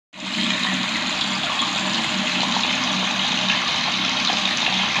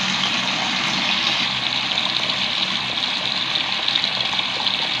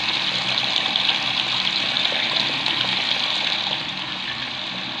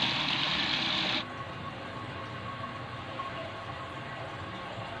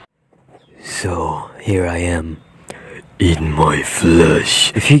So here I am in my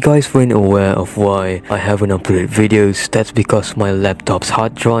flesh. If you guys weren't aware of why I haven't uploaded videos, that's because my laptop's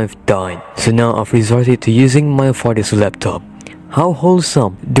hard drive died. So now I've resorted to using my father's laptop. How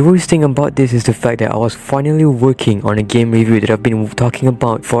wholesome. The worst thing about this is the fact that I was finally working on a game review that I've been talking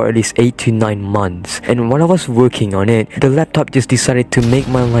about for at least 8 to 9 months. And while I was working on it, the laptop just decided to make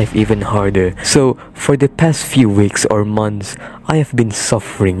my life even harder. So for the past few weeks or months, I have been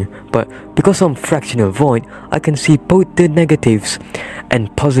suffering. But because I'm fractional void, I can see both the negatives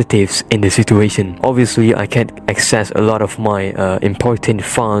and positives in the situation. Obviously, I can't access a lot of my important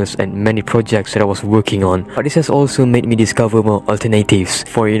files and many projects that I was working on. But this has also made me discover more alternatives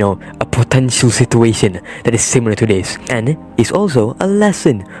for, a potential situation that is similar to this. And it's also a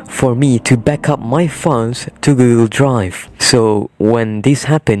lesson for me to back up my files to Google Drive. So when this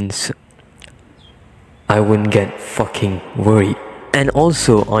happens, I wouldn't get fucking worried. And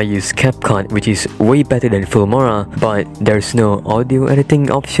also I use CapCut, which is way better than Filmora, but there's no audio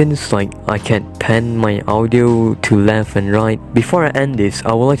editing options, like I can't pan my audio to left and right. Before I end this,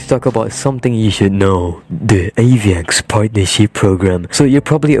 I would like to talk about something you should know: the AVX Partnership Program. So you're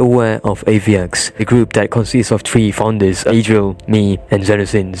probably aware of AVX, a group that consists of 3 founders, Adriel, me, and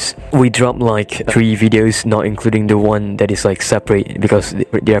Zenocins. We dropped like 3 videos, not including the one that is like separate, because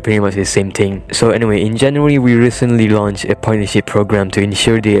they are pretty much the same thing. So anyway, in January we recently launched a partnership program to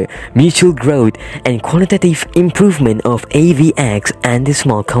ensure the mutual growth and qualitative improvement of AVX and the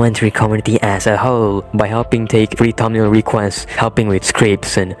small commentary community as a whole, by helping take free thumbnail requests, helping with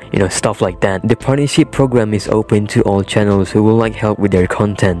scripts and stuff like that. The partnership program is open to all channels who would like help with their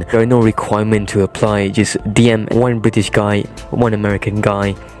content. There are no requirement to apply, just DM 1 British guy, 1 American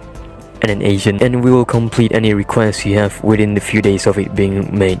guy, and an Asian, and we will complete any requests you have within the few days of it being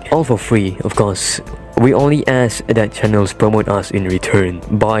made. All for free, of course. We only ask that channels promote us in return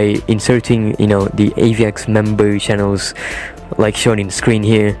by inserting, the AVX member channels like shown in screen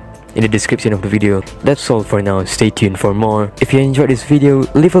here in the description of the video. That's all for now. Stay tuned for more. If you enjoyed this video,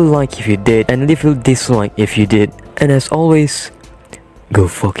 leave a like if you did, and leave a dislike if you did. And as always, go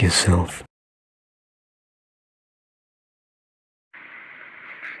fuck yourself.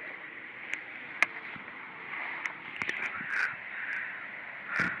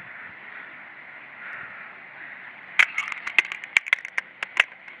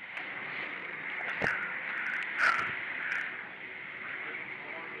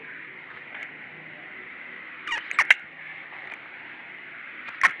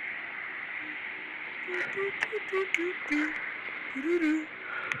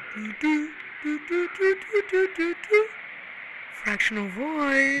 Fractional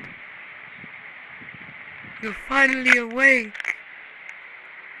void, you're finally awake.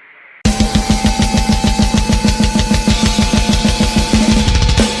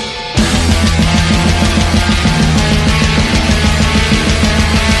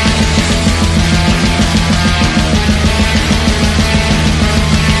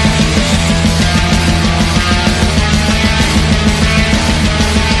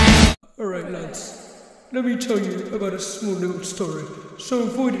 Alright lads, let me tell you about a small little story. So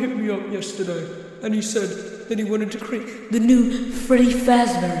Void hit me up yesterday and he said that he wanted to create the new Freddy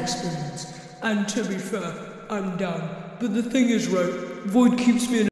Fazbear experience. And to be fair, I'm down. But the thing is, right, Void keeps me in